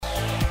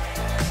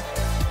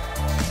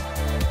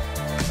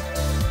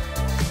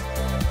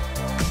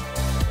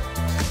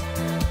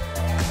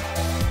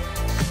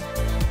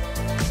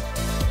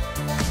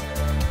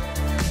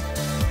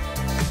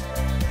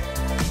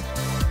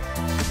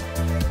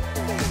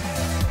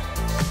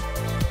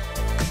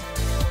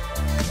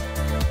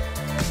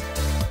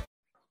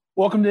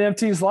Welcome to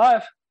NFTs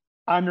Live.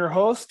 I'm your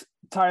host,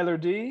 Tyler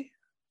D.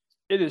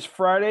 It is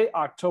Friday,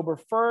 October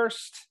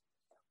 1st.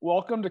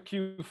 Welcome to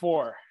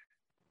Q4.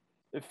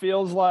 It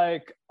feels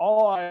like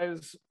all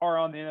eyes are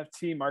on the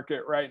NFT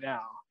market right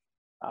now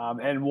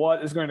and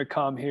what is going to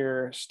come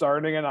here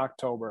starting in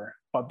October.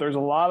 But there's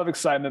a lot of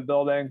excitement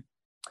building.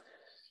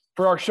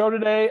 For our show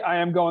today, I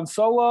am going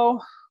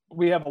solo.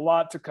 We have a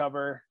lot to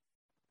cover.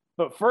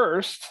 But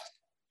first,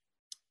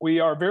 we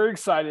are very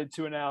excited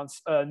to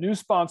announce a new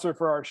sponsor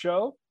for our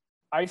show,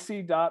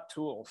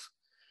 IC.Tools.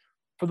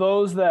 For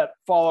those that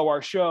follow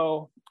our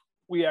show,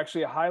 we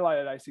actually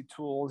highlighted IC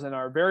Tools in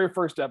our very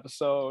first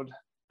episode,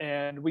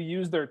 and we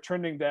use their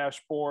trending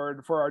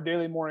dashboard for our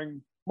daily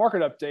morning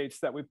market updates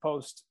that we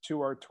post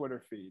to our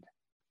Twitter feed.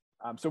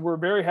 So we're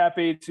very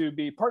happy to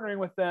be partnering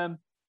with them.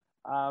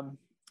 A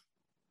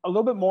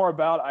little bit more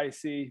about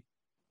IC.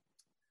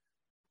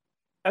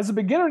 As a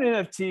beginner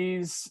in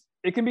NFTs,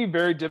 it can be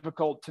very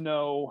difficult to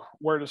know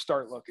where to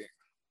start looking.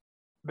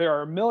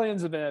 There are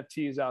millions of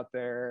NFTs out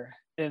there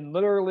in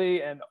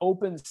literally an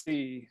open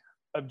sea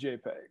of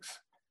JPEGs.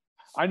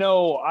 I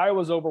know I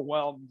was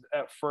overwhelmed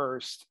at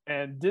first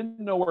and didn't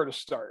know where to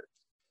start.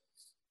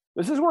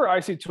 This is where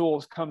IC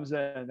Tools comes in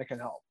and can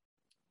help.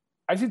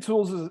 IC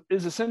Tools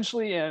is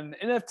essentially an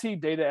NFT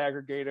data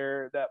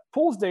aggregator that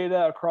pulls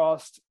data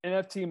across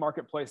NFT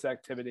marketplace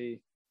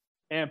activity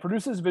and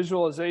produces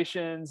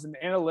visualizations and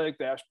analytic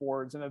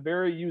dashboards in a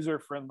very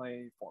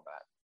user-friendly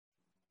format.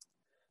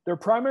 Their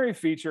primary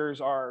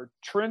features are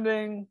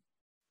trending,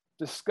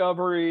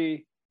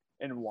 discovery,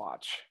 and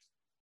watch.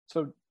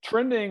 So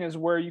trending is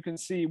where you can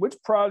see which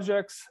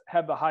projects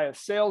have the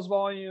highest sales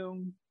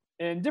volume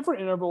in different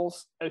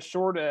intervals as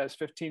short as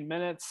 15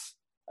 minutes,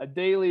 a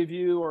daily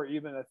view, or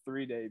even a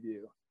 3-day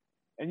view.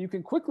 And you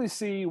can quickly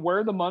see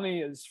where the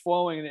money is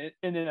flowing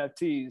in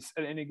NFTs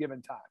at any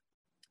given time.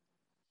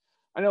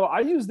 I know I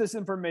use this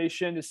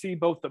information to see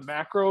both the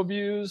macro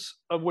views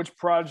of which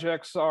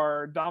projects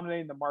are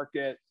dominating the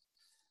market,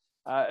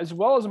 as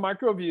well as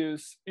micro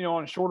views,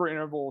 on shorter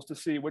intervals to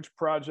see which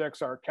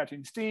projects are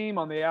catching steam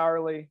on the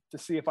hourly to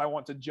see if I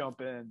want to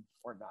jump in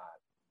or not.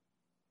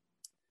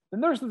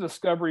 Then there's the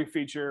discovery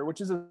feature,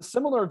 which is a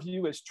similar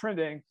view as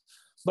trending,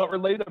 but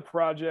related to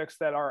projects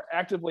that are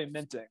actively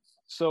minting.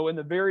 So in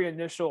the very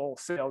initial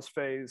sales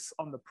phase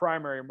on the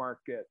primary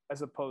market,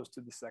 as opposed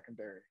to the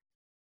secondary.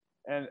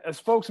 And as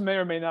folks may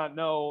or may not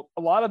know,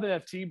 a lot of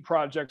NFT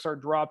projects are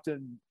dropped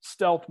in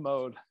stealth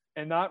mode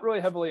and not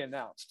really heavily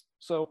announced.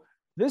 So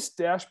this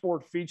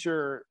dashboard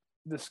feature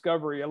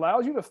discovery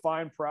allows you to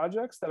find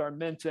projects that are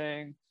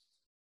minting,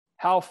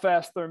 how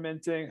fast they're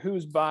minting,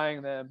 who's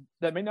buying them,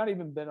 that may not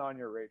even been on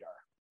your radar.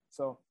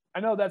 So I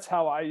know that's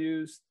how I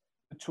use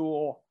the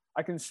tool.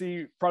 I can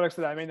see products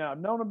that I may not have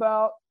known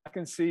about. I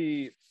can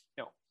see,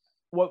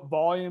 what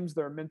volumes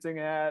they're minting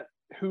at,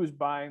 who's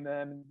buying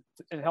them,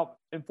 and help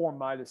inform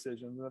my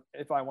decisions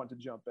if I want to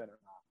jump in or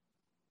not.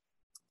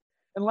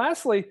 And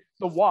lastly,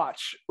 the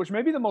watch, which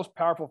may be the most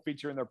powerful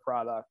feature in their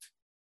product.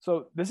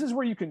 So this is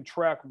where you can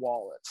track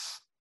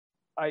wallets,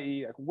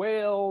 i.e. like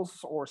whales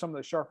or some of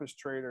the sharpest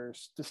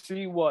traders, to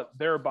see what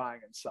they're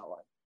buying and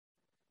selling.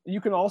 And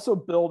you can also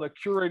build a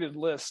curated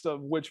list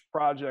of which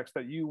projects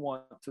that you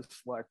want to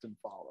select and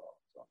follow.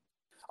 So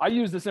I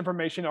use this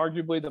information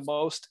arguably the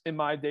most in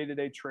my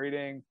day-to-day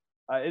trading.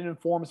 It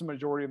informs the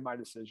majority of my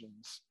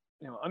decisions.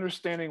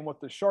 Understanding what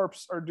the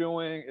sharps are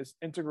doing is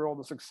integral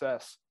to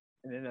success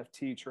in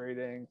NFT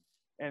trading.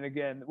 And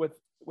again, with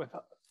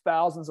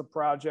thousands of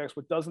projects,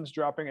 with dozens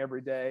dropping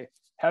every day,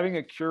 having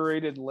a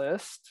curated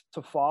list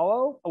to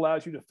follow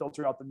allows you to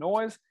filter out the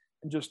noise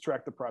and just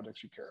track the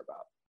projects you care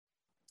about.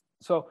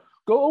 So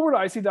go over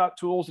to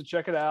IC.Tools to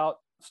check it out.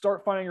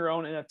 Start finding your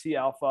own NFT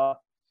alpha.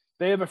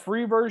 They have a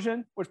free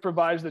version, which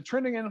provides the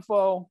trending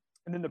info,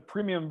 and then the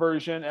premium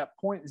version at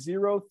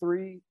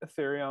 0.03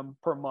 Ethereum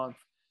per month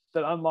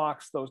that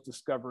unlocks those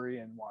discovery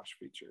and watch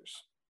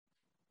features.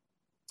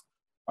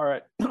 All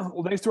right.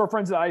 Well, thanks to our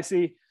friends at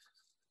IC.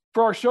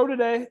 For our show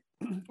today,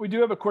 we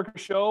do have a quicker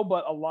show,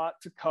 but a lot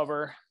to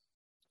cover.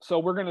 So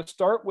we're going to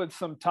start with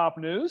some top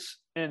news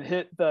and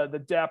hit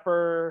the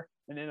Dapper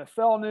and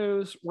NFL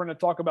news. We're going to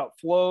talk about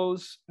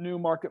Flow's new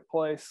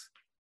marketplace.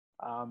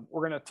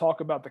 We're going to talk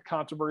about the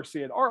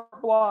controversy at Art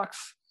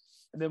Blocks,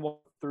 and then we'll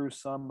go through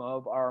some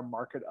of our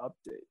market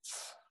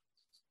updates.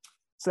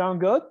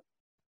 Sound good?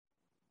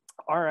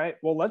 All right,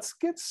 well, let's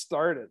get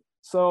started.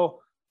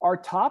 So our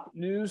top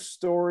news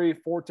story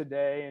for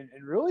today,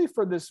 and really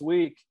for this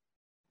week,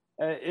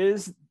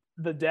 is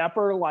the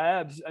Dapper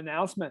Labs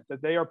announcement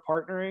that they are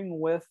partnering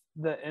with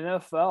the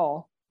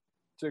NFL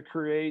to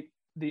create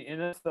the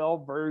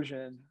NFL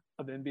version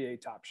of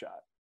NBA Top Shot.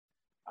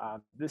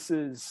 This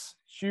is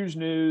huge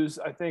news.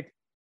 I think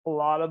a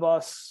lot of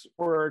us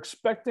were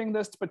expecting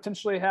this to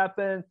potentially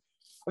happen.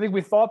 I think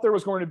we thought there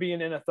was going to be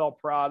an NFL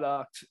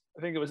product.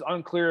 I think it was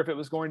unclear if it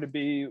was going to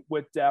be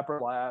with Dapper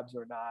Labs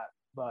or not.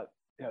 But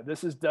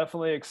this is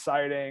definitely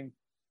exciting.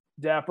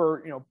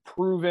 Dapper,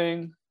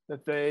 proving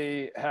that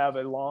they have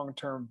a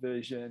long-term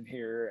vision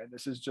here, and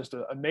this is just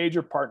a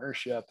major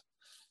partnership.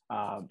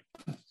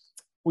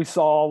 We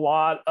saw a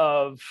lot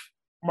of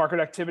market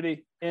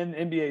activity in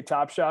NBA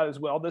Top Shot as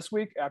well this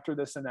week after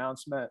this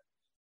announcement,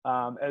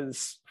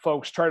 as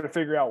folks try to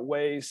figure out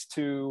ways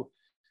to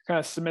kind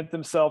of cement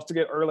themselves to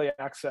get early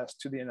access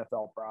to the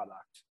NFL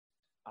product.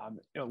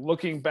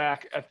 Looking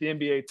back at the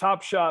NBA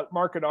Top Shot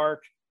market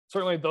arc,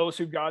 certainly those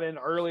who got in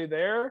early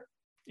there,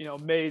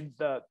 made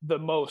the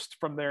most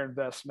from their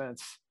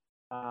investments.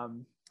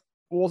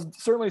 We'll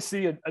certainly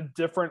see a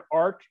different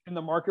arc in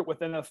the market with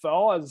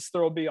NFL, as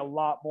there will be a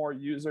lot more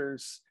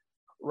users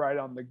right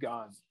on the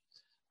gun.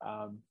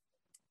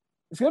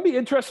 It's going to be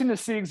interesting to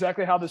see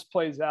exactly how this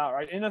plays out,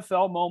 right?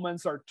 NFL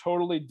moments are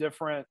totally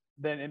different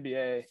than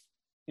NBA.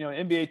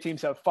 NBA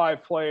teams have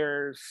 5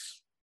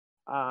 players,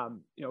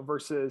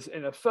 versus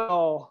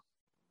NFL,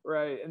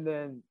 right? And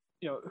then,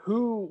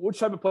 which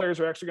type of players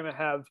are actually going to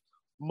have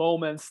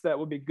moments that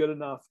would be good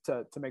enough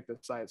to make the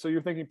site? So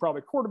you're thinking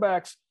probably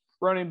quarterbacks,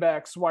 running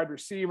backs, wide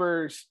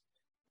receivers,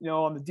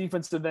 on the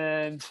defensive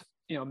end,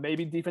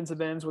 maybe defensive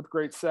ends with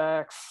great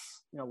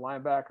sacks,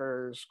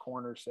 linebackers,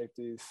 corners,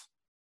 safeties.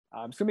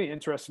 It's going to be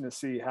interesting to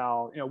see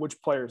how,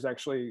 which players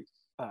actually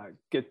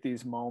get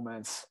these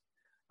moments.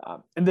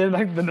 And then I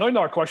think the $1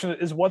 million question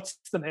is, what's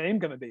the name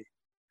going to be,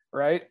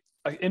 right?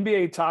 Like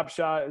NBA Top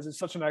Shot is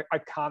such an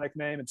iconic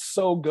name. It's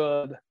so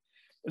good.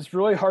 It's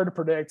really hard to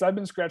predict. I've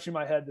been scratching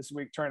my head this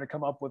week trying to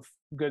come up with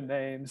good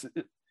names.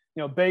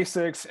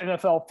 Basics,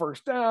 NFL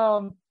first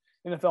down,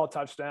 NFL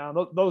touchdown.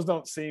 Those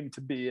don't seem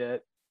to be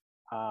it.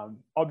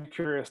 I'll be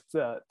curious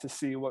to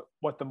see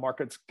what the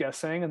market's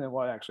guessing and then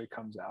what actually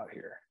comes out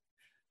here.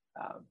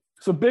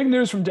 So big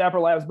news from Dapper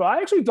Labs, but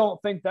I actually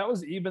don't think that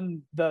was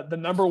even the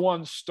number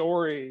one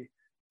story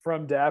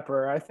from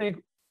Dapper. I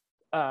think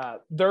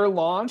their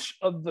launch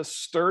of the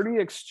Sturdy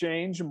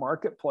Exchange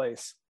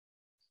marketplace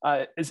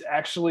is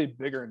actually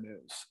bigger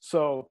news.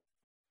 So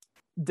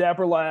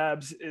Dapper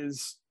Labs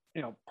is,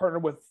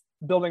 partnered with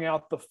building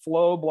out the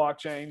Flow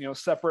blockchain,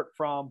 separate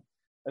from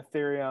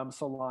Ethereum,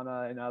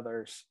 Solana, and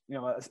others,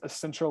 a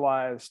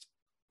centralized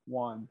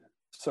one,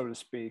 so to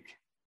speak.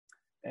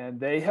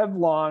 And they have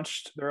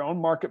launched their own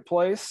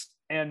marketplace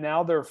and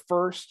now their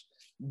first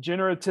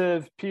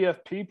generative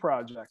PFP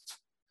project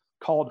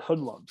called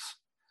Hoodlums.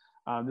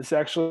 This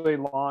actually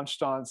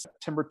launched on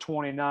September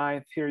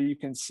 29th. Here you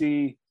can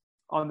see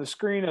on the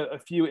screen a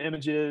few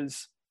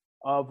images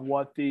of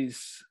what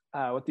these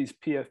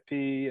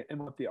PFP and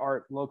what the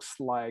art looks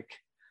like.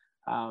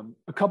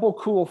 A couple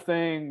cool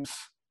things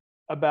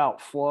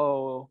about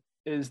Flow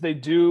is they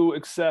do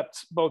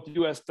accept both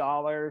US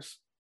dollars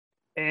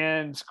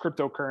and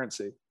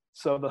cryptocurrency.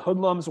 So the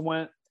Hoodlums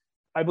went,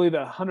 I believe,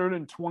 at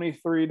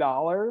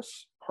 $123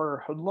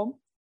 per Hoodlum.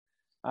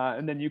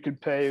 And then you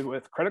could pay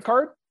with credit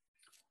card,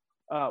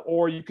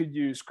 or you could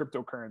use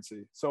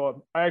cryptocurrency.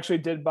 So I actually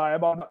did buy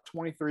about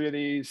 23 of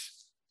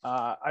these.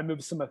 I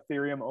moved some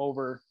Ethereum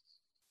over.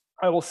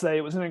 I will say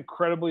it was an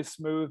incredibly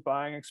smooth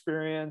buying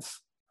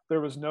experience.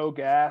 There was no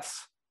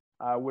gas,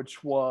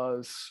 which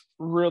was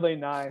really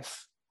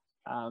nice.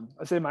 I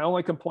say my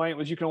only complaint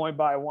was you can only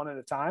buy one at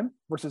a time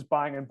versus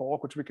buying in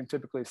bulk, which we can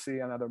typically see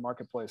on other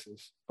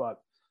marketplaces. But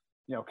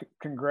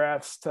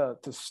congrats to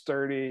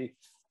Sturdy.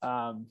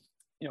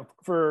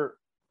 For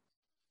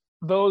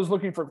those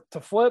looking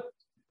to flip,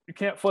 you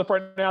can't flip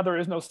right now. There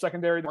is no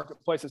secondary. The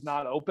marketplace is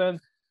not open.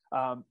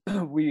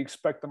 We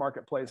expect the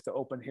marketplace to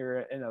open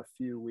here in a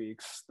few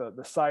weeks.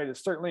 The site is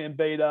certainly in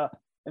beta,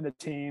 and the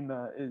team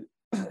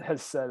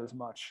has said as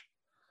much.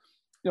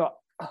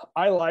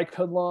 I like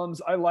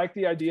Hoodlums. I like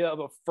the idea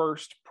of a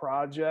first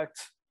project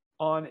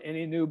on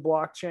any new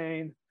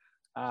blockchain.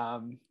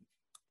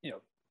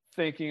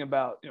 Thinking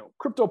about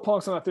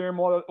CryptoPunks on Ethereum.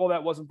 Well,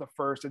 that wasn't the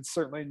first. It's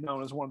certainly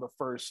known as one of the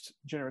first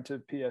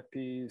generative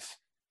PFPs.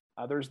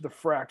 There's the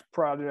Fract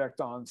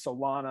project on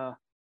Solana,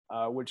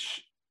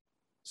 which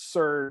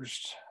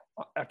surged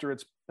after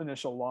its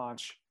initial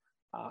launch.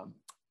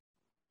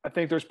 I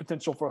think there's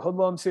potential for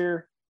Hoodlums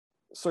here.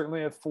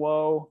 Certainly if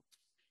Flow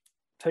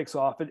takes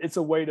off, it's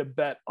a way to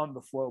bet on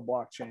the Flow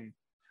blockchain,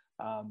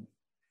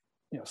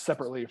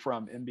 separately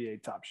from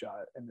NBA Top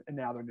Shot and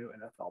now their new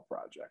NFL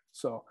project.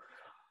 So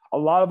a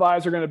lot of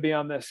eyes are going to be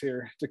on this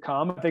here to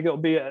come. I think it'll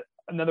be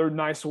another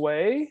nice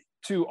way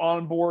to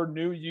onboard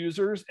new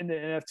users into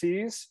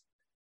NFTs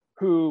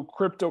who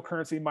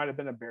cryptocurrency might have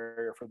been a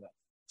barrier for them.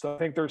 So I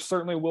think there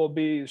certainly will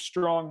be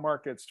strong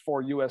markets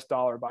for US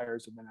dollar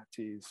buyers of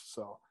NFTs.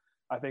 So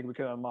I think we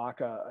can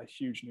unlock a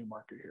huge new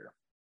market here.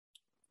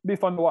 It'll be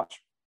fun to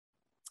watch.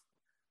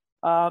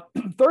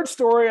 Third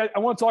story, I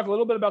want to talk a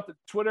little bit about the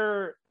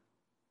Twitter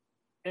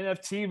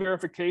NFT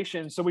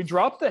verification. So we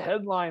dropped the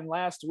headline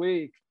last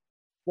week.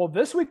 Well,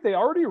 this week they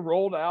already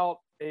rolled out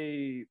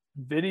a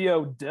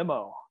video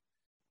demo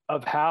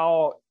of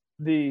how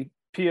the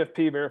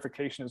PFP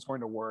verification is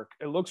going to work.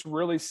 It looks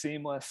really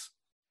seamless.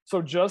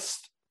 So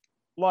just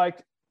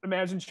like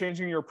imagine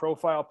changing your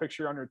profile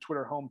picture on your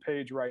Twitter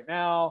homepage right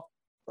now,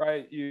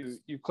 right? You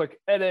click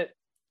edit,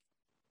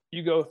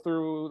 you go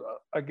through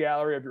a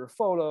gallery of your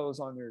photos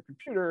on your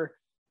computer,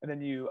 and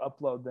then you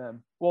upload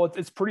them. Well,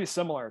 it's pretty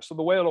similar. So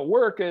the way it'll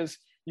work is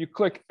you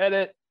click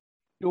edit,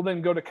 You'll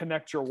then go to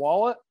connect your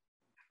wallet,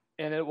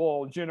 and it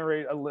will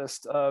generate a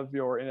list of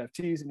your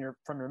NFTs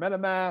from your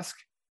MetaMask.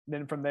 And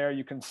then from there,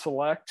 you can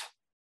select,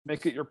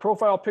 make it your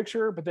profile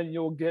picture, but then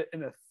you'll get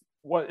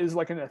what is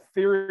like an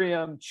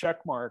Ethereum check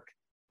mark,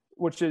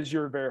 which is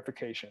your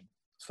verification.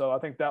 So I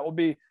think that will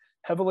be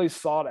heavily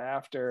sought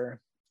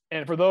after.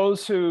 And for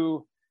those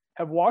who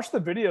have watched the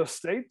video,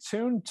 stay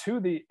tuned to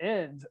the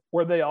end,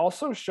 where they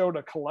also showed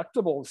a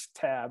collectibles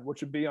tab,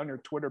 which would be on your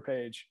Twitter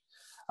page,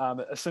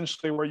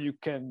 essentially where you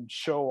can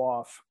show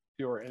off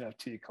your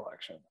NFT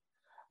collection.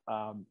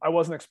 I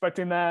wasn't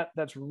expecting that.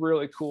 That's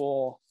really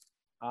cool.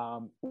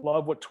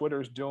 Love what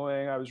Twitter's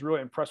doing. I was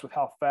really impressed with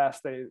how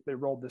fast they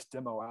rolled this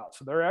demo out.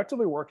 So they're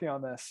actively working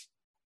on this.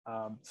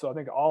 So I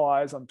think all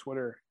eyes on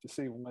Twitter to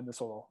see when this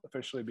will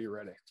officially be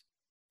ready.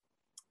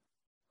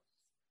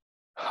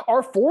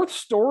 Our fourth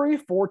story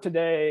for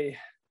today,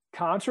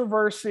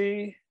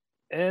 controversy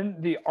in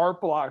the art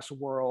blocks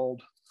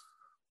world,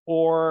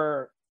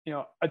 or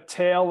a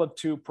tale of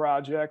two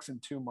projects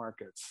and two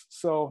markets.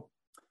 So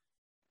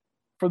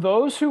for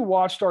those who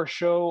watched our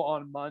show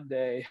on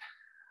Monday,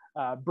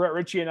 Brett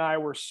Ritchie and I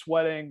were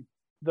sweating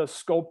the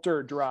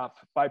Sculptor drop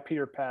by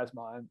Peter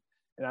Pasma,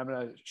 and I'm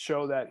going to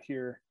show that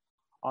here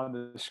on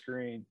the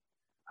screen.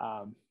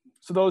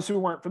 So those who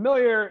weren't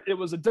familiar, it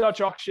was a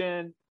Dutch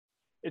auction.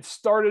 It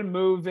started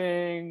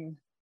moving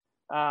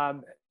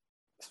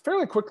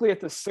fairly quickly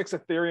at the 6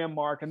 Ethereum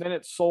mark, and then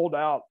it sold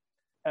out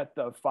at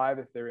the 5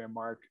 Ethereum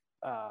mark.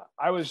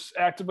 I was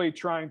actively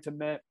trying to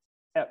mint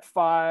at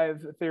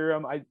 5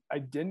 Ethereum. I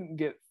didn't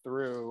get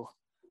through.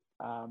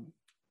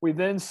 We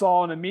then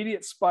saw an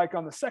immediate spike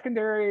on the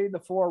secondary. The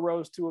floor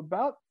rose to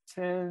about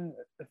 10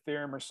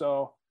 Ethereum or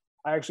so.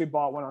 I actually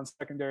bought one on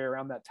secondary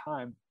around that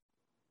time.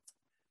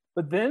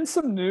 But then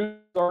some news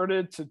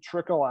started to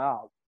trickle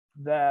out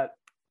that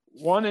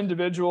one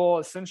individual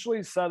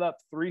essentially set up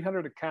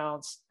 300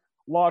 accounts,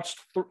 launched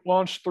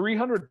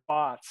 300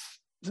 bots,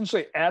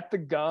 essentially at the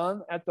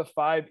gun at the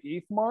 5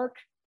 ETH mark,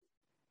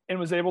 and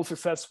was able to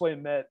successfully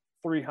emit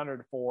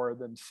 300 for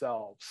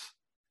themselves.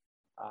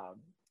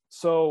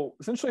 So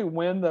essentially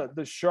when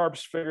the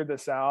sharps figured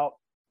this out,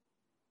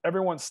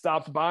 everyone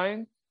stopped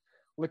buying.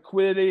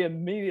 Liquidity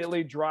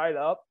immediately dried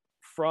up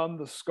from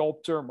the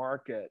Sculptor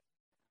market.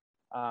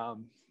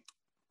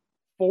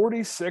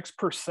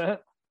 46%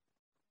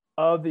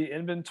 of the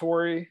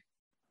inventory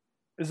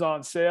is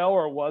on sale,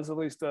 or was at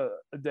least a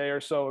day or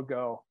so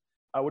ago,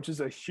 which is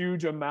a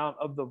huge amount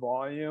of the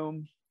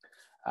volume.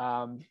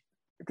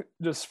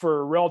 Just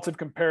for relative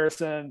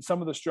comparison,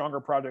 some of the stronger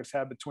projects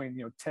have between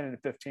 10 and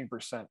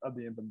 15% of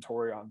the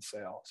inventory on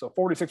sale. So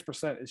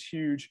 46% is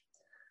huge.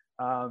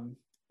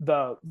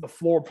 The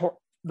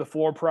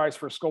floor price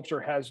for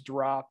Sculptor has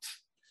dropped.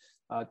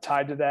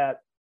 Tied to that,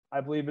 I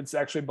believe it's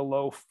actually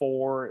below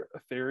 4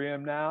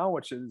 Ethereum now,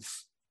 which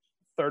is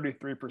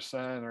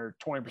 33% or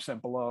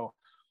 20% below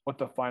what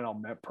the final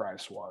mint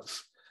price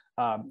was,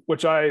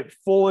 which I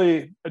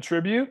fully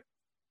attribute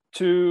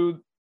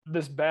to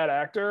this bad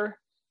actor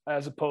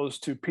as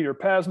opposed to Peter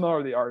Pasma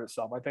or the art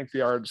itself. I think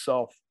the art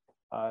itself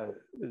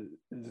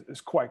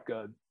is quite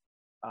good.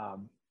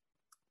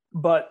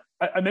 But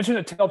I mentioned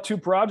a tale of two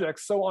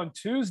projects. So on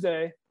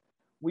Tuesday,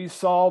 we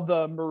saw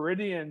the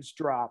Meridians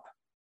drop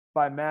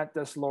by Matt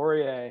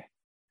Deslauriers,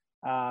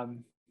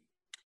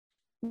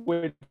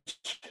 which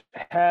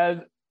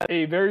had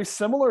a very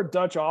similar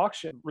Dutch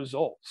auction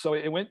result. So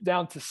it went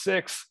down to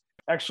 6.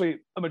 Actually,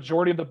 a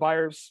majority of the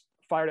buyers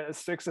fired at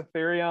 6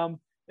 Ethereum.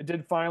 It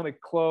did finally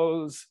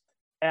close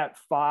at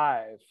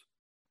 5.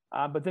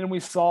 But then we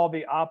saw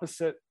the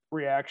opposite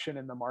reaction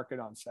in the market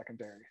on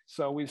secondary.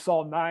 So we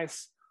saw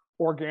nice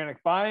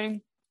organic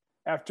buying.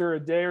 After a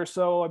day or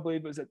so, I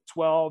believe it was at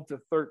 12 to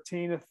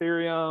 13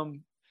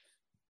 Ethereum.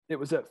 It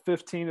was at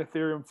 15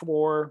 Ethereum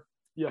floor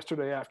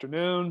yesterday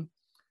afternoon.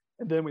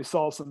 And then we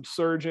saw some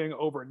surging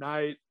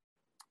overnight.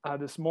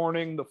 This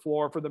morning, the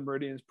floor for the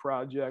Meridians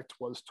project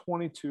was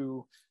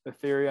 22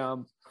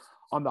 Ethereum.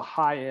 On the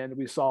high end,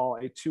 we saw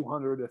a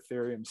 200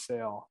 Ethereum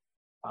sale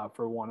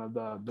for one of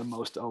the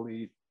most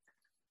elite.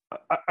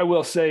 I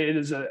will say it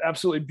is an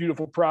absolutely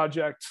beautiful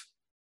project.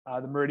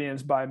 The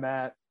Meridians by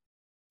Matt.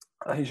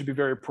 He should be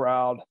very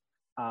proud.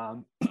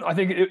 I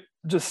think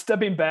just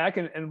stepping back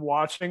and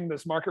watching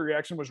this market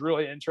reaction was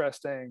really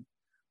interesting.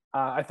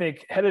 I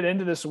think headed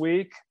into this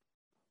week,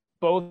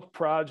 both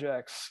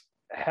projects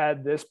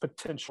had this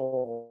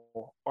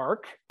potential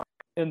arc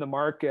in the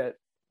market.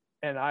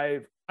 And I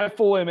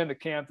fully am in the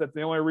camp that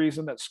the only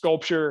reason that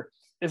Sculpture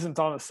isn't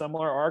on a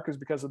similar arc is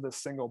because of this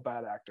single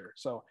bad actor.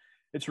 So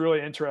it's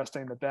really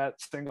interesting that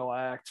single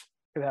act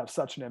could have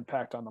such an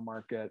impact on the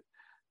market.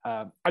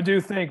 I do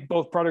think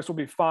both products will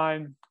be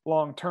fine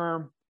long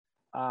term.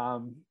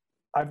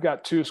 I've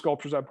got 2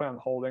 Sculptures I plan on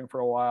holding for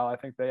a while. I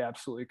think they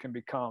absolutely can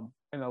become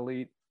an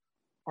elite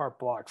art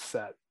block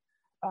set.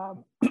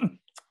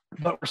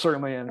 But we're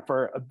certainly in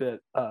for a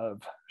bit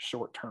of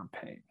short-term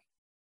pain.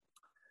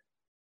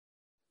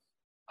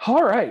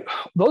 All right,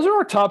 those are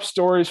our top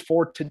stories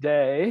for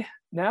today.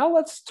 Now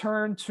let's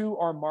turn to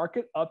our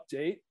market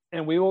update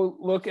and we will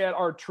look at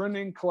our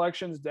trending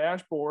collections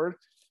dashboard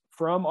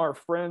from our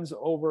friends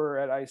over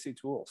at IC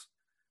Tools.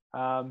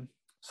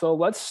 So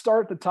let's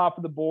start at the top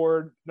of the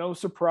board. No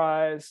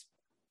surprise,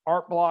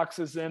 Art Blocks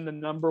is in the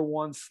number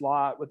one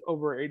slot with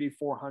over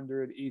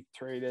 8,400 ETH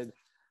traded.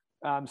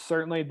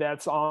 Certainly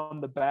that's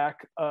on the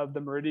back of the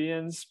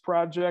Meridians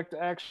project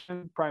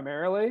action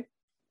primarily.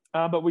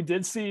 But we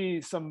did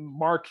see some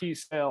marquee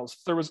sales.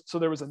 There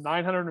was a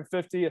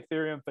 950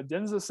 Ethereum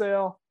Fidenza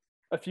sale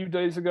a few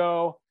days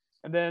ago,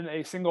 and then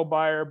a single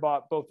buyer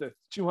bought both a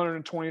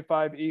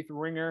 225 ETH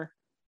ringer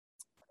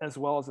as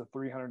well as a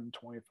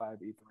 325 ETH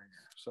ringer.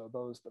 So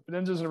the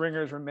Fidenzas and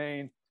ringers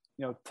remain,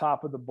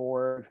 top of the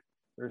board.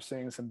 They're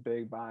seeing some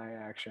big buying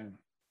action.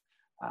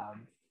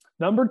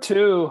 Number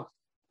 2,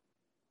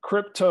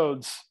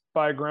 Cryptodes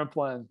by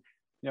Grimplin.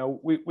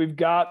 We've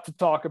got to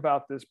talk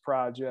about this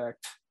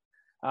project.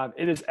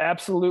 It is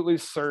absolutely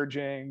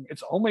surging.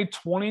 It's only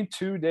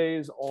 22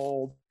 days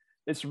old.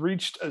 It's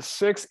reached a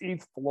 6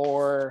 ETH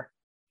floor.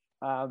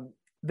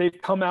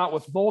 They've come out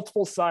with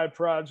multiple side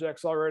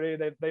projects already.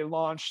 They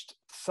launched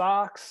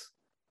Socks.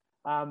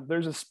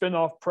 There's a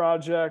spin-off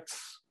project.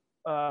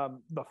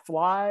 The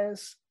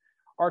Flies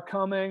are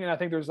coming, and I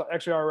think there's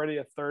actually already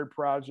a third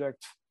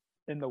project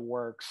in the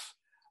works.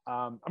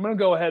 I'm going to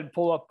go ahead and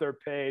pull up their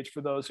page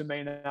for those who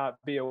may not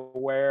be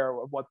aware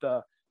of what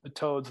the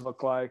toads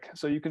look like.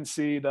 So you can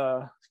see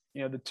the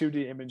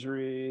 2D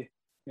imagery.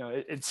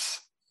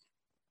 It's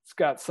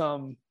got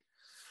some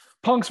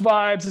Punks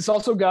vibes. It's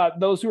also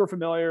got, those who are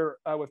familiar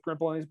with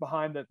Grimplin, he's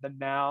behind the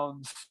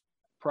Nouns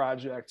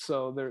project.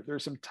 So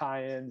there's some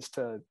tie-ins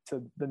to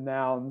the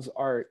Nouns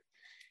art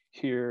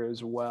here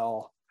as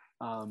well.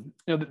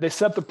 They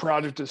set the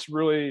project as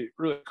really,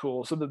 really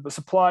cool. So the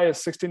supply is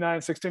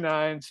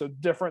 69.69, so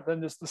different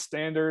than just the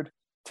standard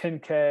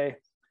 10K.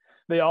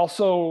 They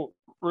also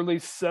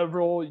released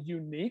several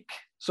unique,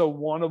 so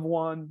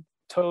one-of-one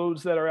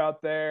toads that are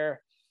out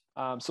there.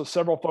 So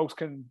several folks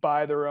can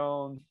buy their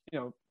own,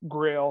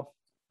 grail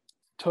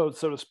toads,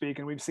 so to speak.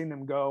 And we've seen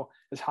them go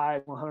as high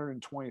as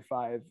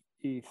 125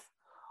 ETH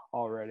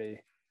already.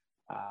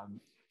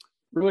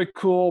 Really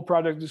cool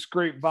project, just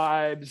great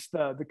vibes.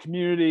 The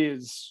community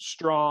is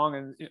strong,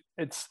 and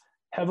it's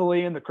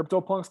heavily in the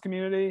CryptoPunks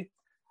community.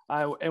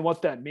 And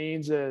what that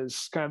means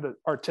is kind of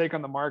our take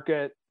on the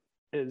market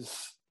is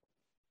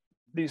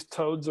these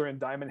toads are in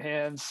diamond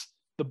hands.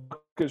 The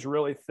book is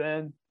really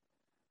thin.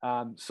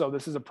 So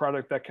this is a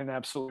product that can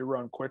absolutely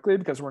run quickly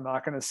because we're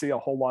not going to see a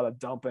whole lot of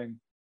dumping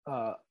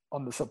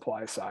on the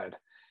supply side.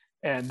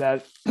 And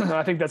that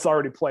I think that's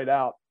already played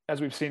out, as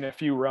we've seen a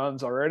few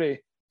runs already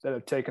that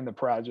have taken the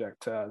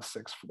project to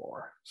 6th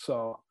floor.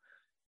 So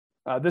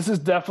this is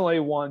definitely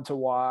one to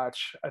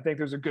watch. I think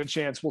there's a good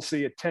chance we'll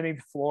see a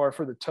 10th floor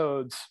for the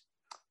toads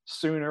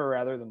sooner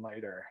rather than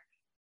later.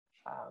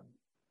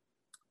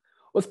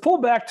 Let's pull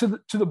back to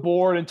the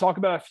board and talk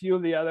about a few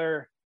of the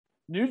other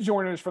new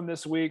joiners from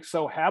this week.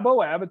 So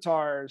Habbo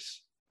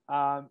Avatars,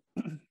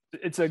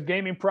 it's a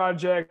gaming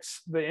project.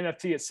 The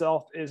NFT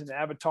itself is an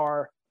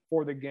avatar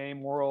for the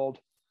game world.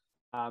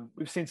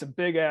 We've seen some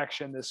big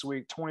action this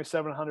week,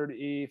 2,700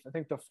 ETH. I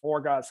think the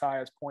floor got as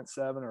high as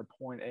 0.7 or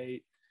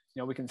 0.8.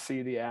 We can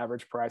see the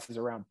average price is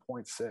around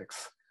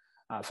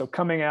 0.6. So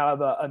coming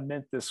out of a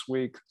mint this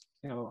week,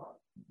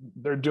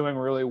 they're doing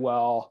really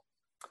well.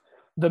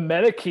 The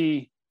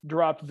MetaKey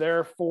dropped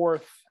their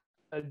 4th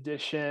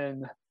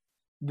edition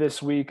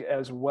this week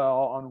as well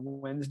on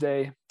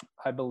Wednesday,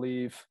 I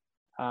believe.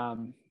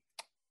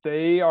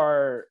 They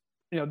are,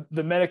 the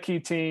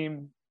MetaKey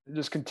team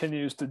just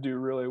continues to do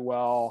really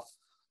well.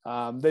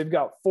 They've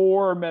got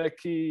 4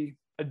 MetaKey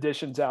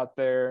editions out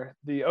there.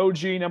 The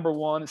OG number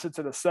 1, it sits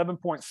at a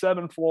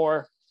 7.7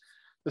 floor.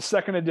 The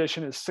 2nd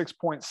edition is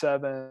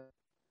 6.7.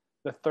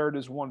 The 3rd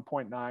is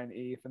 1.9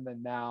 ETH. And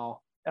then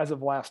now, as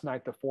of last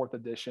night, the 4th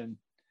edition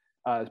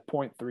is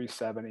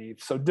 0.37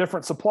 ETH. So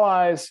different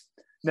supplies.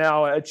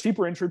 Now, a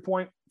cheaper entry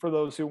point for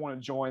those who want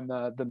to join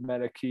the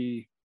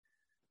MetaKey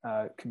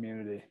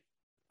community.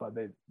 But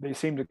they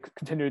seem to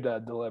continue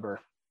to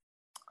deliver.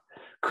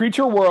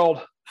 Creature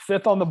World,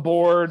 5th on the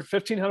board,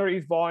 1,500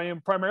 ETH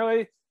volume,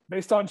 primarily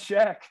based on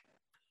Shaq.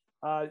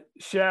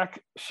 Shaq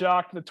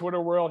shocked the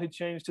Twitter world. He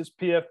changed his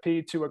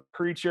PFP to a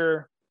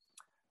creature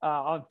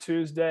on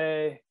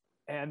Tuesday,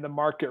 and the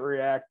market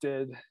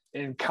reacted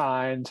in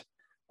kind.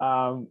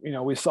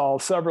 We saw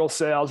several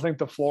sales. I think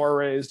the floor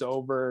raised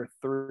over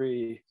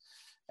 3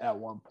 at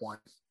one point.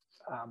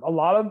 A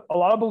lot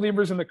of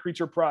believers in the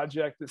creature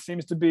project. It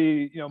seems to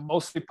be,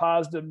 mostly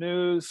positive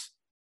news.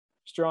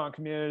 Strong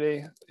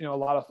community. A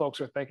lot of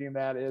folks are thinking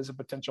that is a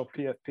potential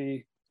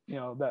PFP,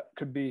 that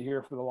could be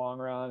here for the long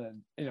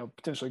run and,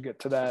 potentially get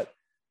to that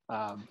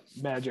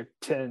magic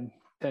 10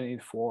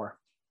 ETH floor.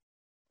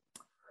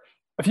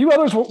 A few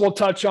others we'll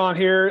touch on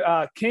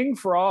here. King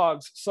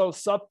Frogs. So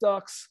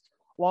Supducks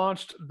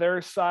launched their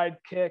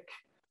sidekick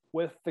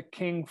with the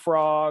King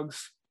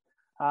Frogs.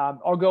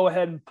 I'll go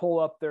ahead and pull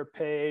up their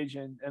page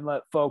and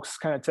let folks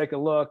kind of take a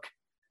look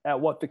at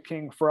what the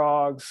King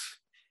Frogs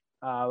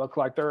look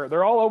like.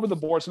 They're all over the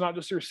board. So not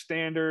just your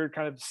standard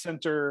kind of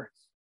center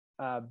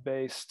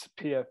based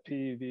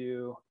PFP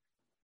view.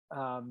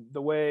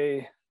 The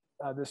way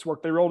this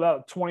worked, they rolled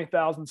out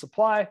 20,000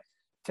 supply,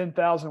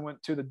 10,000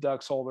 went to the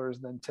Ducks holders,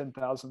 and then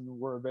 10,000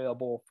 were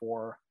available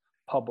for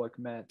public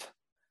mint.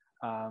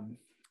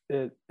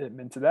 It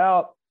minted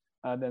out,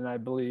 then I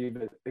believe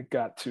it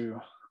got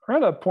to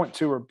around a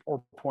 0.2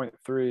 or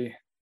 0.3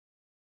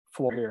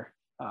 floor here,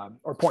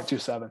 or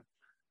 0.27.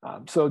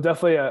 So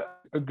definitely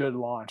a good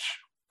launch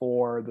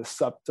for the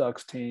Sup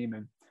Ducks team,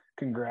 and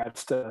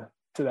congrats to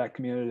that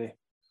community.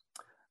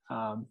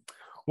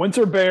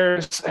 Winter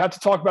Bears, have to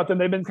talk about them.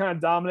 They've been kind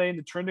of dominating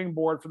the trending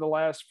board for the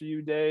last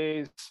few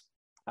days.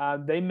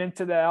 They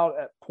minted out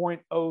at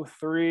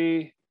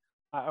 0.03.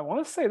 I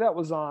want to say that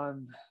was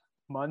on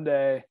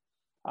Monday.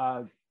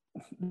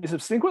 They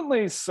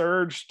subsequently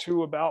surged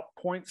to about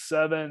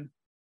 0.7,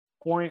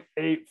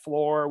 0.8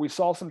 floor. We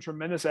saw some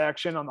tremendous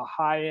action on the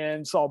high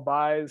end, saw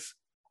buys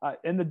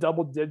in the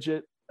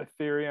double-digit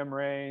Ethereum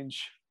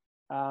range.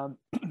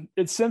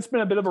 It's since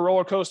been a bit of a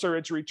roller coaster.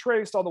 It's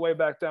retraced all the way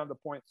back down to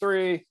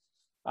 0.3.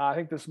 I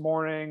think this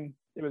morning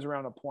it was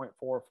around a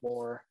 0.4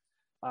 floor.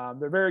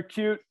 They're very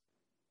cute.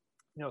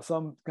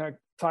 Some kind of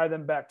tie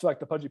them back to like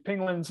the Pudgy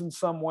Penguins in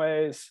some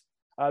ways.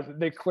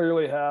 They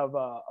clearly have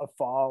a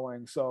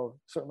following, so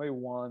certainly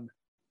one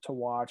to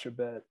watch a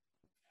bit.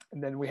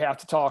 And then we have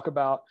to talk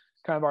about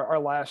kind of our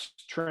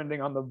last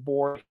trending on the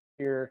board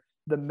here,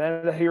 the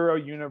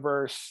MetaHero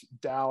Universe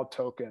DAO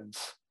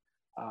tokens.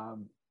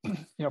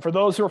 For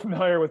those who are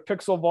familiar with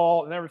Pixel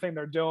Vault and everything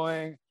they're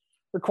doing,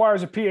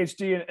 requires a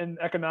PhD in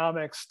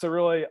economics to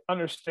really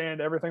understand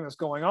everything that's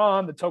going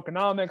on, the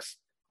tokenomics,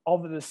 all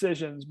the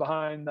decisions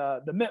behind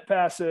the mint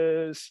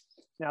passes,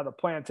 now the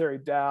planetary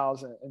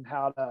DAOs, and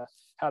how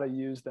to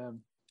use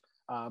them.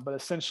 But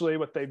essentially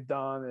what they've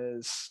done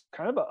is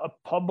kind of a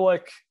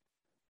public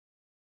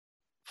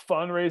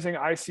fundraising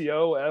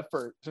ICO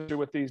effort to do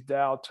with these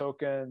DAO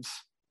tokens.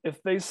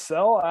 If they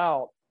sell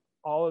out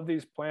all of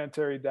these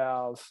planetary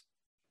DAOs,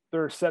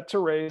 they're set to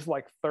raise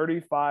like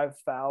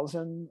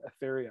 35,000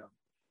 Ethereum,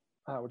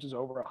 which is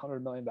over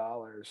 $100 million.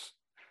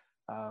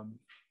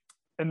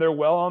 And they're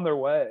well on their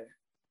way.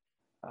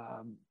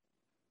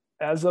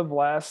 As of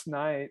last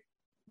night,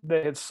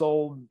 they had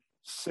sold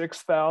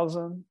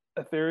 6,000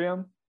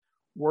 Ethereum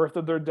worth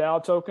of their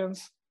DAO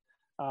tokens.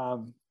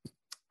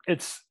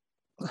 It's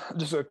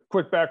just a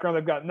quick background.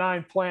 They've got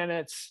 9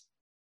 planets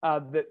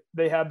that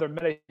they have their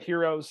meta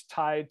heroes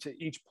tied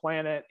to each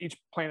planet. Each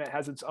planet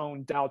has its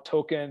own DAO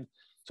token.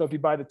 So if you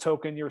buy the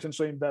token, you're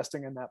essentially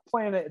investing in that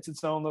planet. It's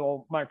its own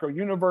little micro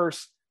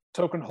universe.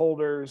 Token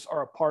holders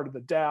are a part of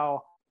the DAO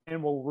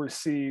and will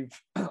receive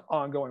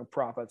ongoing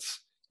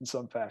profits in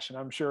some fashion.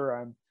 I'm sure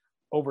I'm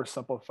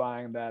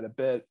oversimplifying that a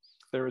bit.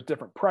 There was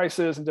different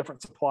prices and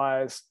different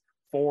supplies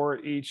for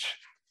each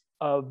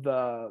of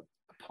the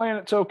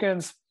planet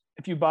tokens.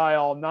 If you buy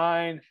all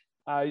 9,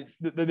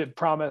 they did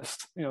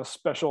promised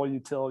special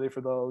utility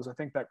for those. I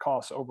think that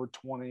costs over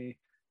 20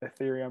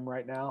 Ethereum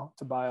right now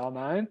to buy all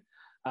 9.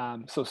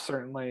 So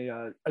certainly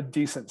a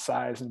decent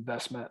size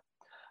investment.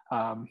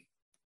 I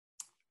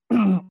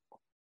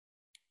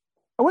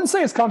wouldn't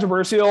say it's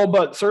controversial,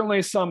 but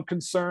certainly some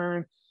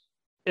concern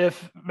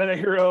if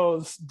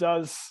MetaHeroes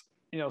does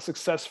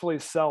successfully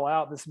sell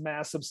out this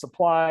massive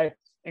supply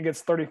and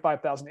gets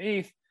 35,000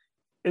 ETH.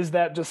 Is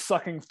that just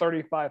sucking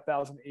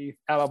 35,000 ETH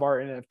out of our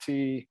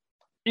NFT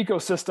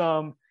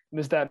ecosystem? And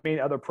does that mean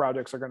other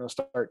projects are going to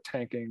start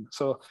tanking?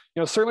 So,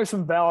 certainly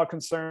some valid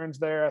concerns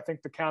there. I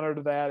think the counter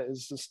to that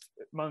is just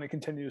money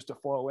continues to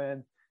flow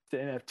in to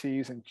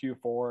NFTs in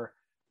Q4,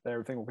 that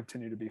everything will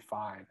continue to be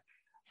fine.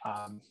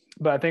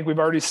 But I think we've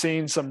already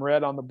seen some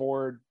red on the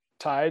board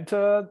tied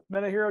to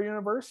MetaHero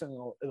Universe, and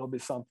it'll be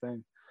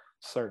something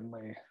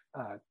certainly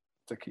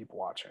to keep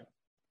watching.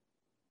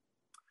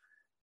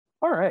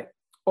 All right.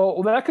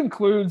 Well, that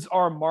concludes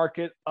our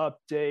market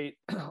update.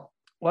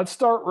 Let's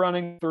start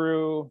running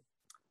through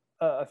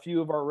a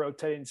few of our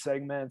rotating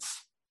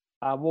segments.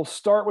 We'll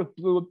start with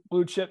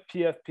blue chip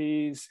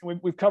PFPs.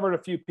 We've covered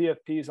a few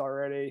PFPs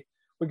already.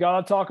 We got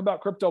to talk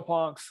about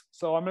CryptoPunks.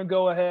 So I'm going to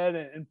go ahead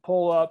and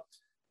pull up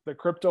the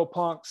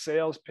CryptoPunk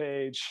sales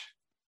page.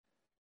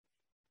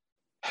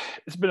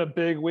 It's been a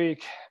big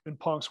week in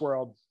Punk's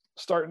world,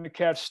 starting to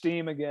catch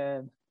steam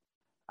again,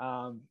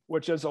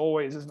 which as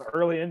always is an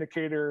early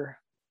indicator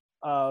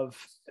of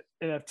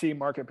NFT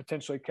market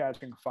potentially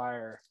catching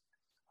fire.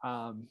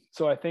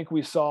 So I think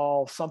we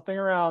saw something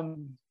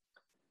around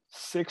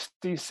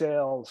 60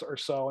 sales or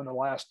so in the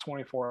last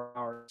 24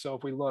 hours. So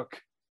if we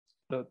look,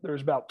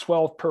 there's about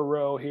 12 per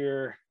row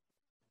here.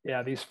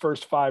 Yeah, these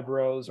first 5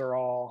 rows are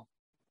all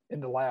in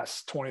the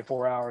last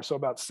 24 hours. So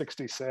about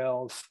 60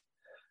 sales.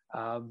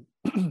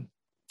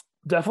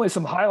 Definitely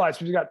some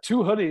highlights. We've got 2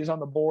 hoodies on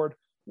the board,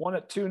 one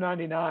at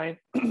 $299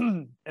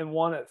 and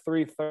one at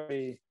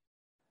 $330.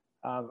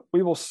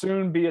 We will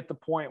soon be at the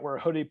point where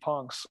hoodie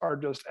punks are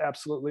just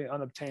absolutely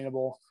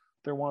unobtainable.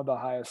 They're one of the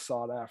highest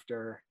sought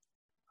after,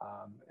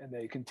 and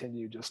they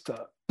continue just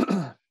to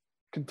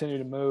continue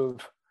to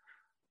move.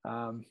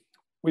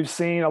 We've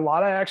seen a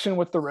lot of action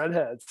with the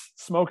redheads,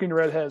 smoking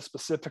redheads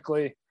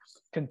specifically.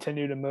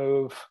 continue to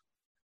move.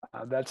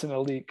 That's an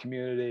elite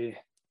community.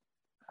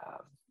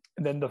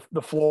 And then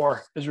the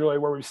floor is really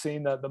where we've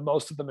seen the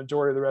most of the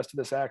majority of the rest of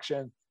this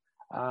action.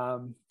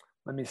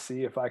 Let me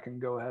see if I can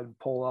go ahead and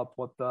pull up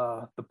what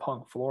the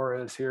punk floor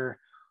is here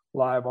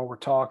live while we're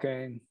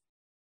talking.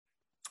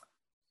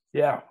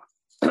 Yeah,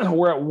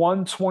 we're at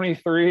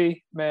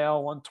 123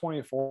 male,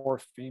 124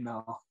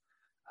 female.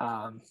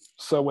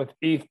 So with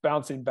ETH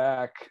bouncing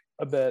back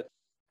a bit,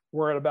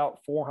 we're at about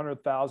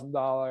 $400,000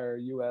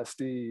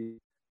 USD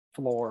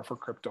floor for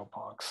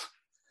CryptoPunks.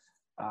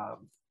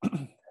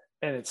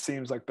 And it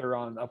seems like they're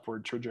on an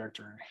upward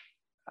trajectory.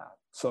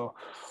 So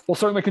we'll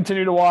certainly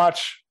continue to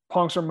watch.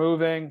 Punks are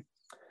moving.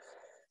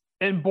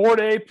 In Bored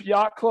Ape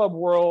Yacht Club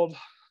world,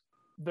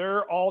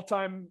 their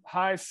all-time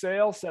high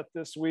sale set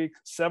this week,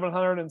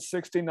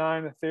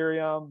 769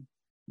 Ethereum.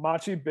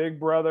 Machi Big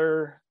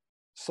Brother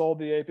sold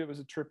the ape. It was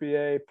a trippy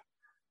ape.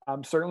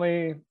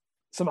 Certainly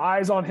some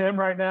eyes on him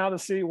right now to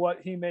see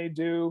what he may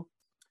do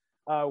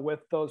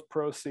with those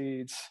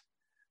proceeds.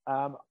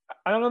 I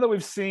don't know that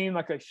we've seen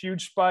like a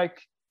huge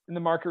spike in the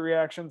market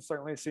reaction.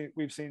 Certainly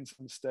we've seen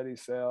some steady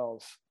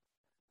sales,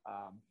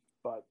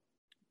 but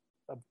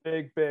a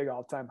big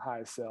all-time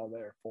high sale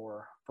there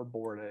for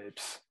Bored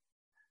Apes.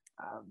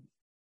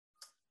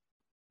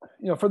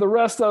 For the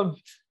rest of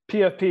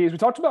PFPs, we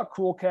talked about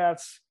Cool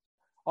Cats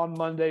on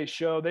Monday's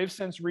show. They've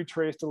since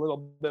retraced a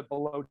little bit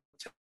below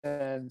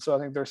 10, so I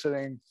think they're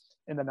sitting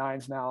in the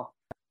 9s now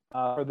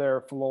for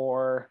their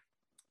floor.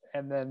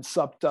 And then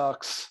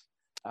Supdux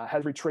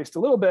has retraced a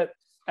little bit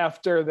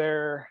after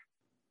their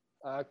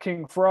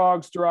King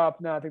Frogs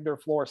drop. Now I think their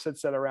floor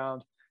sits at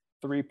around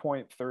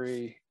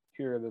 3.3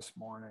 here this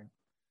morning.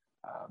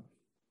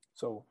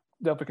 So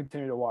definitely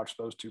continue to watch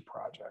those two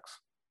projects.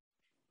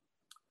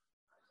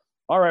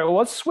 All right, well,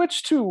 let's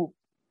switch to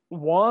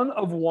One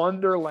of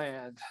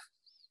Wonderland.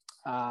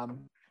 The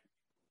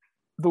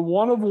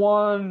One of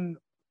One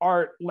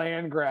art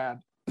land grab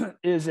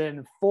is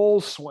in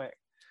full swing,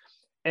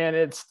 and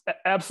it's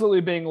absolutely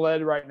being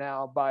led right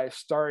now by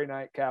Starry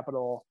Night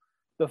Capital.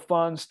 The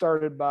fund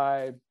started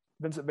by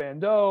Vincent Van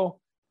Dough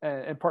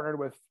and partnered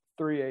with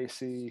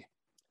 3AC.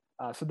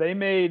 So they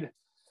made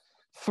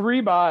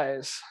 3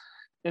 buys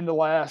in the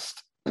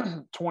last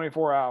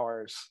 24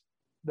 hours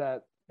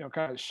that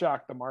kind of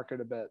shocked the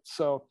market a bit.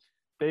 So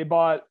they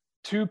bought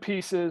 2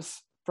 pieces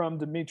from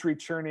Dmitry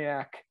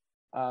Cherniak,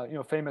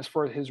 famous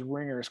for his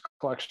Ringers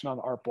collection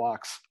on art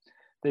blocks.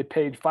 They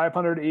paid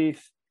 500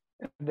 ETH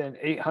and then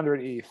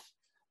 800 ETH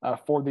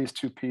for these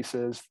 2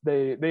 pieces.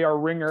 They are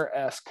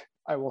Ringer-esque,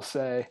 I will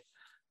say,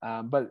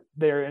 but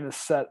they're in a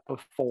set of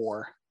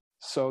 4.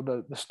 So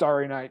the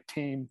Starry Night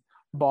team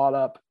bought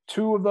up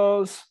 2 of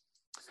those.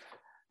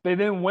 They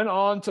then went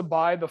on to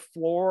buy the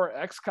floor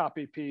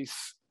X-Copy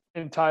piece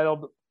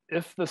entitled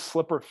If the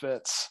Slipper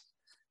Fits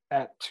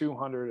at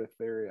 200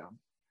 Ethereum.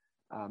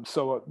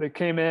 So they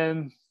came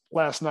in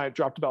last night,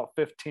 dropped about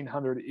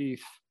 1,500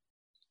 ETH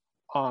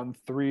on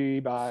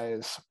 3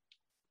 buys.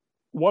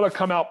 What a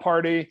come out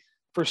party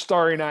for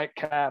Starry Night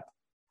Cap.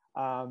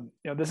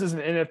 This is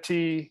an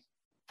NFT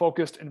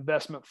focused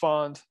investment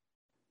fund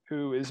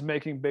who is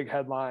making big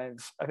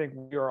headlines. I think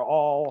we are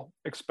all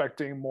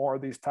expecting more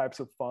of these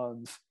types of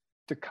funds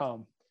to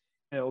come.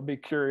 And it'll be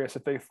curious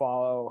if they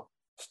follow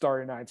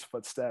Starry Night's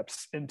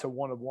footsteps into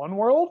One of One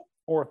world,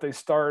 or if they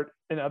start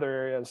in other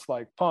areas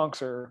like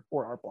punks or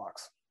art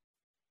blocks.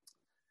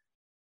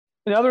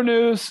 In other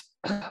news,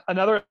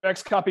 another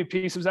X-Copy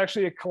piece was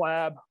actually a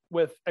collab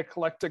with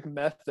Eclectic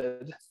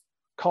Method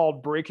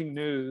called Breaking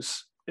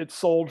News. It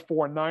sold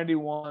for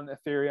 91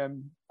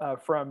 Ethereum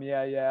from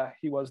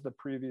he was the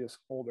previous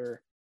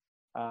holder.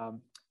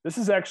 This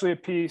is actually a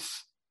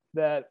piece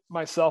that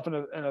myself and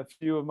a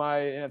few of my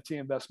NFT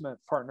investment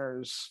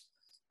partners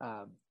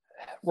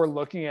were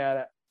looking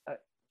at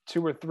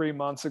 2 or 3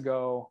 months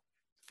ago.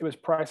 It was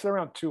priced at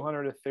around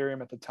 200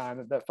 Ethereum at the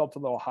time. That felt a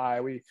little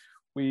high.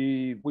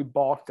 We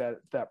balked at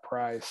that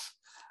price.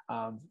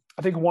 I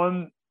think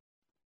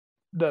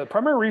the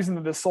primary reason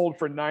that this sold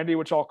for 90,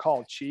 which I'll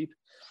call cheap,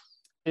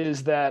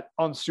 is that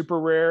on Super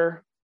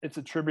Rare, it's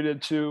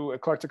attributed to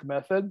Eclectic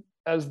Method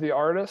as the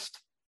artist,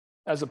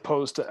 as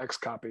opposed to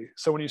X-Copy.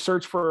 So when you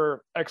search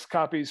for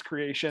X-Copy's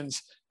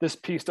creations, this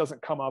piece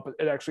doesn't come up.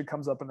 It actually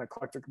comes up in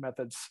Eclectic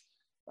Method's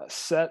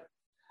set.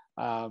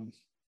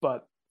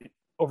 But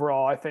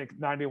overall, I think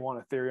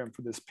 91 Ethereum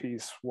for this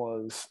piece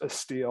was a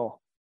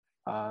steal.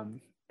 And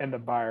the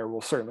buyer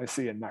will certainly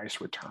see a nice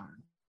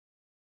return.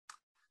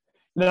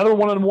 Another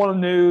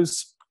one-on-one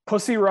news,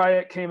 Pussy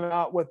Riot came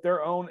out with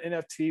their own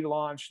NFT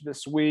launch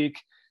this week,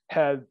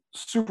 had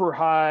super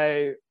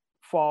high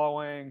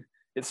following.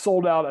 It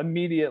sold out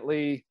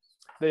immediately.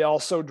 They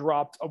also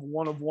dropped a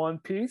one-of-one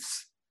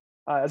piece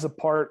as a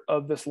part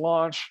of this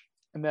launch,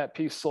 and that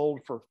piece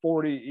sold for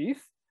 40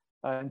 ETH,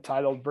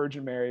 entitled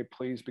Virgin Mary,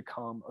 Please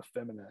Become a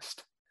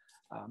Feminist.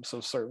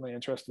 So certainly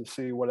interested to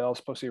see what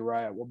else Pussy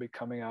Riot will be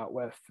coming out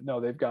with. No,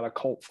 they've got a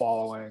cult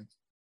following.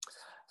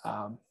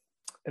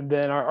 And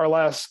then our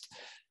last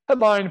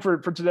headline for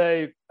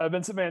today,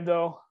 Vincent Van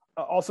Dough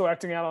also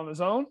acting out on his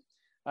own.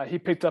 He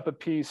picked up a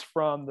piece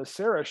from the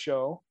Sarah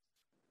show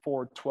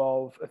for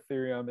 12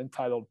 Ethereum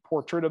entitled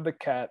Portrait of the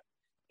Cat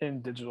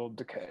in Digital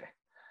Decay.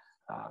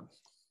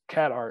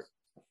 Cat art,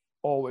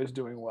 always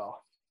doing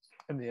well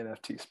in the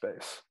NFT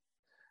space.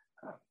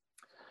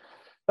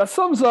 That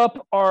sums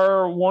up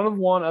our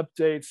one-of-one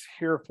updates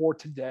here for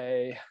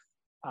today.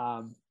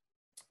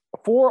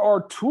 For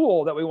our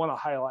tool that we want to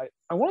highlight,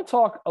 I want to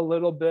talk a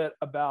little bit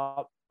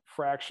about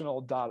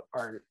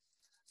fractional.art.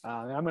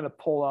 I'm going to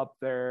pull up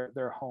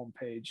their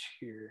homepage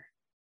here.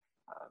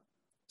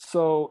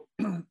 So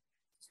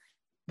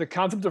the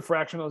concept of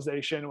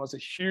fractionalization was a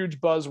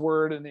huge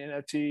buzzword in the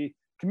NFT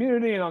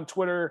community and on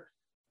Twitter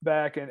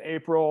back in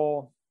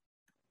April,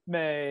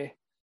 May.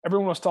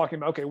 Everyone was talking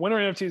about, okay, when are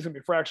NFTs going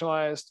to be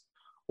fractionalized?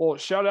 Well,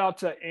 shout out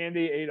to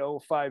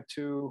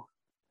Andy8052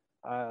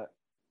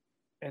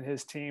 and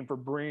his team for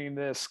bringing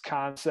this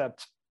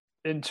concept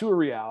into a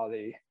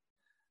reality.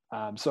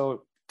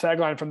 So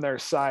tagline from their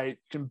site: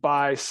 you can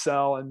buy,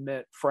 sell, and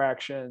mint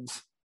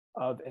fractions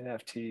of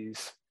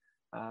NFTs.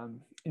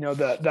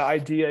 The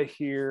idea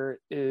here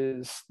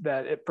is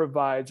that it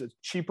provides a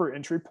cheaper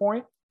entry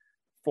point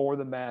for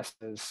the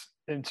masses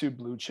into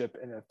blue chip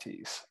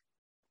NFTs.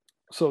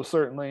 So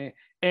certainly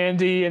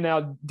Andy and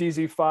now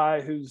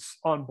DZ5, who's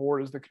on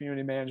board as the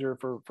community manager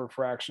for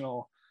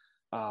Fractional,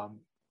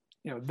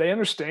 they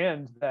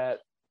understand that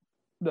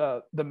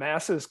the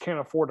masses can't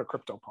afford a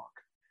CryptoPunk,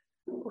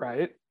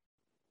 right?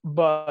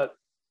 But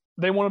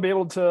they want to be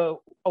able to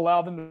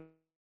allow them to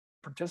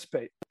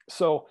participate.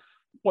 So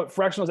what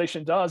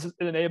fractionalization does is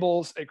it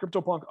enables a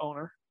CryptoPunk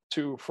owner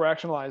to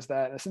fractionalize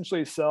that and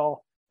essentially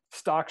sell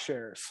stock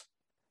shares,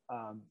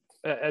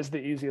 as the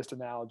easiest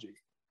analogy.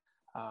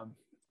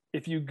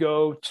 If you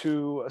go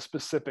to a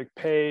specific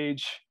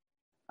page,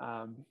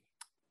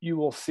 you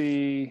will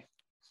see,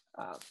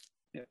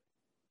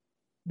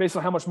 based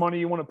on how much money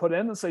you want to put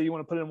in, let's say you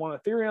want to put in 1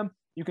 Ethereum,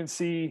 you can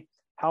see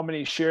how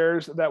many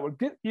shares that would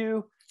get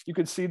you. You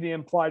could see the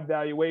implied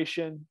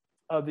valuation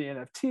of the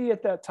NFT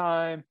at that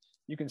time.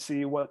 You can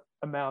see what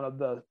amount of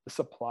the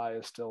supply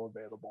is still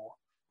available.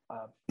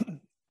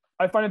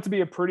 I find it to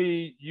be a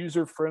pretty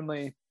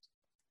user-friendly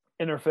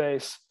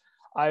interface.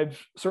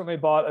 I've certainly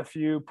bought a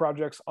few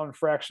projects on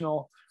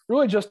Fractional,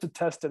 really just to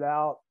test it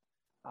out.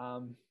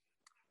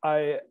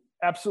 I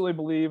absolutely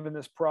believe in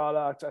this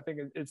product. I think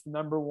it's the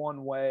number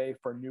one way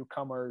for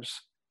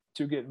newcomers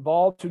to get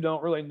involved who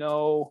don't really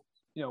know,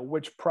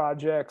 which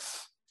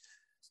projects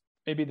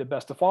may be the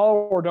best to follow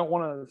or don't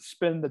want to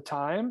spend the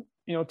time,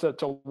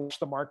 to watch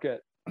the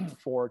market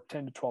for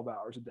 10 to 12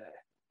 hours a day.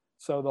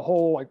 So the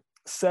whole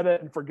set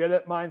it and forget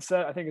it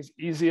mindset, I think, is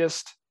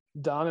easiest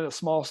done at a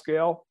small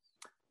scale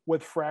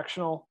with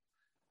Fractional.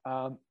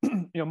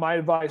 My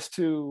advice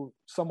to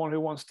someone who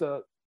wants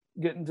to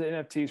get into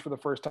NFTs for the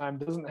first time,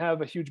 doesn't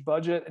have a huge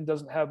budget and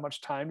doesn't have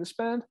much time to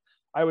spend,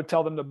 I would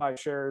tell them to buy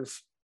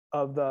shares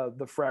of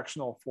the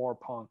Fractional floor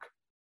punk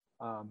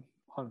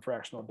on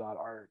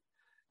fractional.art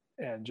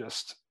and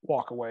just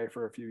walk away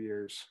for a few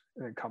years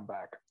and then come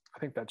back. I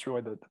think that's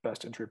really the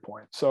best entry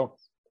point. So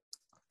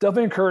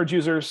definitely encourage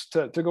users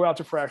to go out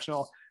to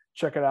Fractional,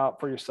 check it out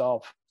for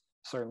yourself.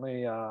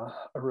 Certainly a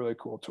really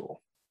cool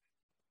tool.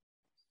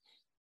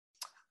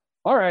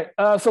 All right,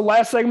 so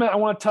last segment, I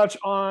want to touch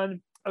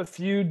on a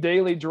few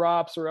daily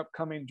drops or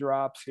upcoming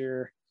drops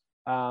here.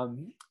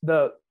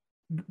 The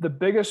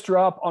biggest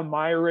drop on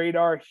my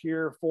radar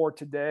here for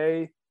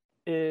today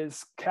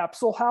is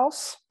Capsule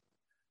House.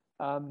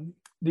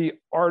 The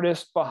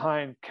artist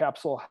behind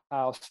Capsule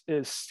House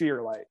is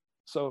Seerlight.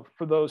 So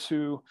for those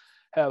who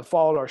have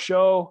followed our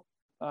show,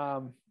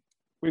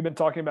 we've been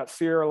talking about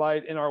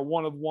Seerlight in our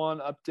one-of-one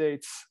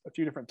updates a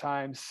few different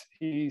times.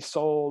 He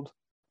sold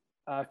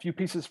a few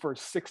pieces for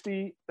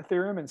 60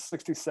 Ethereum and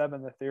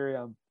 67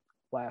 Ethereum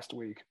last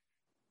week.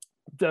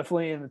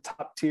 Definitely in the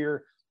top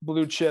tier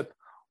blue chip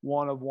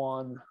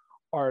one-of-one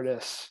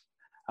artists.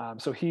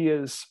 So he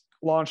is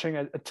launching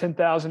a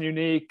 10,000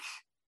 unique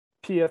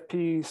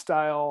PFP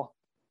style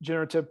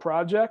generative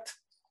project.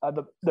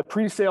 The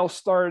pre-sale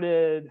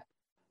started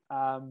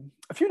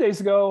a few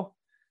days ago.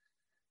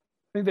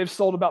 I think they've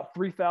sold about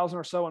 3,000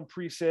 or so in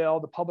pre-sale.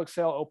 The public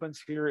sale opens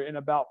here in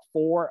about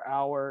 4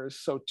 hours.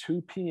 So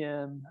 2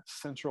 p.m.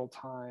 Central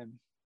Time,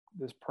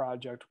 this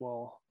project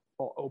will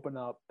open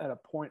up at a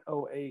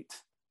 0.08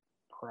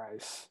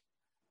 price.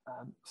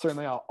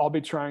 Certainly I'll be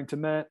trying to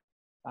mint,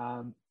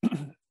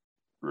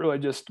 really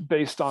just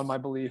based on my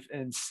belief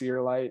in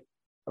Seerlight.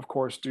 Of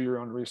course, do your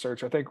own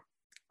research. I think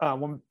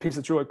one piece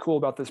that's really cool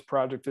about this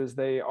project is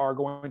they are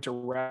going to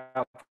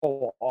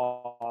raffle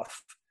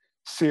off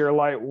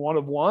Seerlight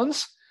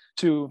one-of-ones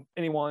to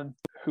anyone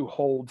who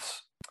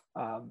holds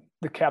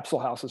the Capsule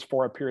Houses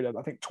for a period of,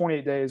 I think,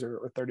 28 days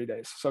or 30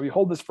 days. So if you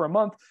hold this for a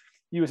month,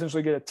 you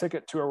essentially get a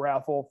ticket to a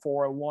raffle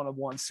for a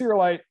one-of-one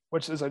Seerlight,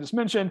 which, as I just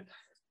mentioned,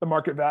 the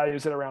market value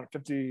is at around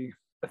 50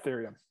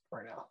 Ethereum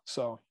right now.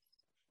 So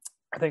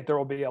I think there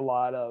will be a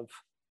lot of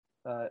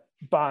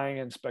buying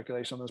and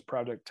speculation on this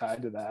project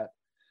tied to that.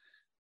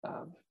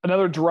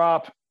 Another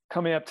drop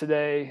coming up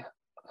today,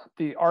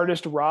 the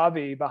artist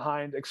Ravi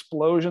behind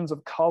Explosions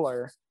of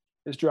Color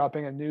is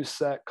dropping a new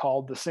set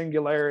called the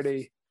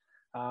Singularity.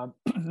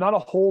 Not a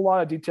whole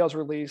lot of details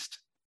released.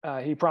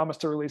 He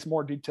promised to release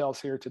more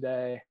details here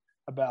today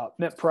about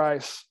net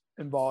price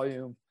and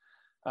volume.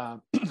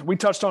 We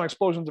touched on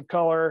Explosions of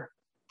Color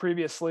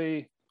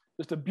previously.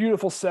 Just a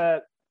beautiful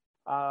set.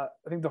 I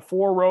think the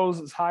 4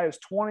 rows as high as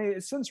 20.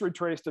 It's since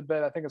retraced a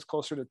bit. I think it's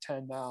closer to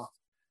 10 now.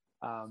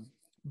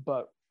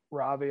 But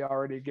Ravi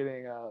already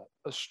getting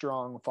a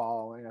strong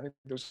following. I think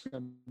there's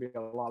going to be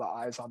a lot of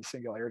eyes on the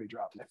Singularity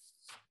drop today.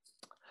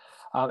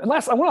 And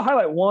last, I want to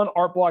highlight one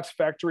Art Blocks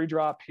factory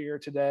drop here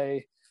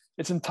today.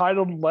 It's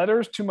entitled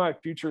Letters to My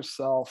Future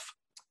Self.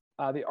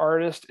 The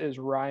artist is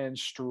Ryan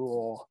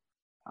Struhl.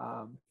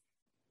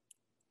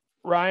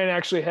 Ryan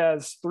actually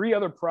has 3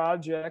 other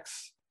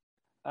projects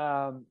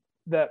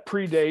that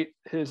predate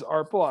his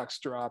Art Blocks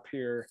drop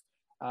here.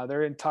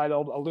 They're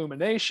entitled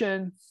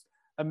Illumination,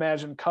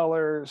 Imagine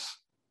Colors,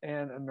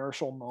 and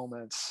Inertial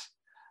Moments.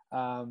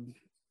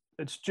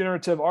 It's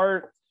generative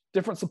art,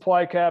 different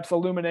supply caps,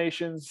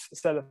 illuminations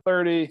instead of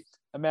 30,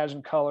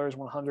 Imagine Colors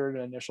 100,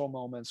 and Initial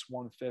Moments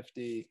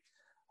 150.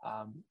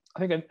 I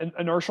think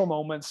Inertial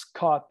Moments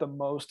caught the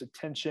most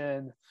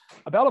attention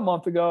about a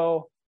month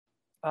ago.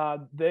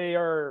 They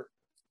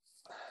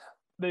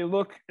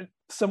look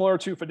similar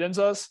to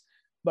Fidenzas,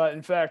 but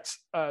in fact,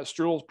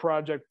 Struhl's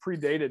project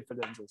predated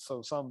Fidenzas.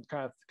 So some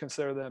kind of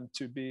consider them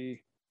to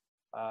be,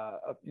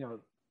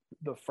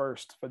 the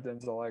first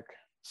Fidenza-like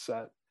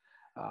set.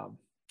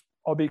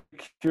 I'll be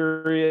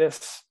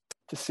curious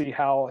to see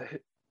how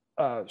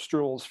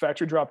Struhl's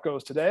factory drop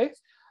goes today,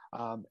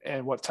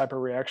 and what type of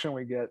reaction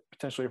we get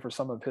potentially for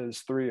some of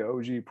his 3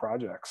 OG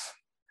projects.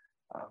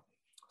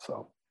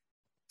 So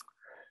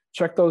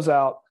check those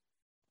out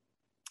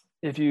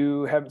if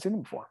you haven't seen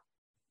them before.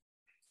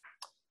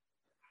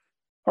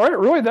 All right,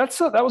 really,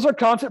 that was our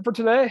content for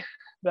today.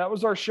 That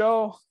was our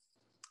show.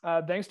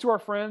 Thanks to our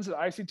friends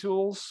at IC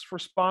Tools for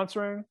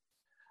sponsoring.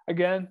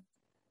 Again,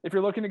 if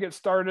you're looking to get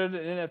started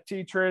in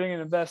NFT trading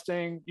and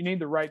investing, you need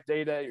the right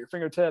data at your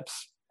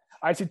fingertips.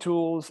 IC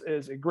Tools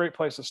is a great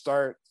place to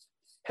start.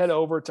 Head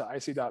over to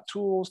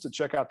ic.tools to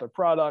check out their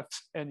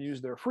products and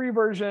use their free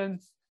version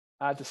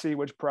to see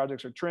which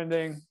projects are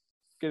trending,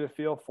 get a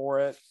feel for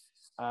it.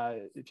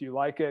 If you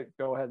like it,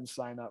 go ahead and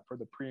sign up for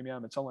the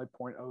premium. It's only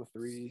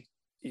 0.03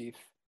 ETH.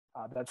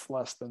 That's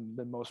less than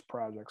most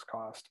projects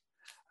cost.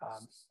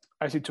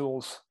 IC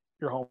Tools,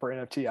 your home for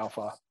NFT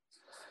alpha.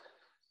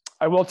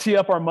 I will tee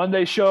up our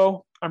Monday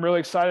show. I'm really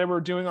excited. We're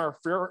doing our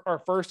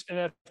first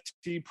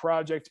NFT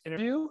project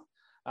interview.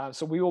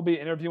 So we will be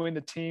interviewing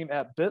the team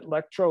at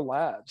Bitlectro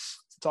Labs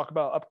to talk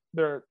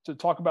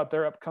about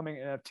their upcoming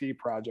NFT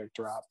project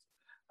drop.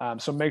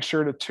 So make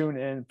sure to tune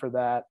in for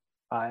that,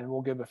 and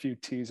we'll give a few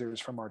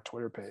teasers from our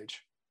Twitter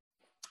page.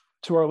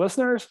 To our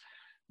listeners,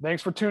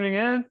 thanks for tuning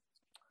in.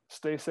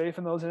 Stay safe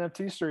in those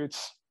NFT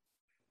streets.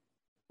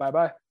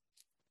 Bye-bye.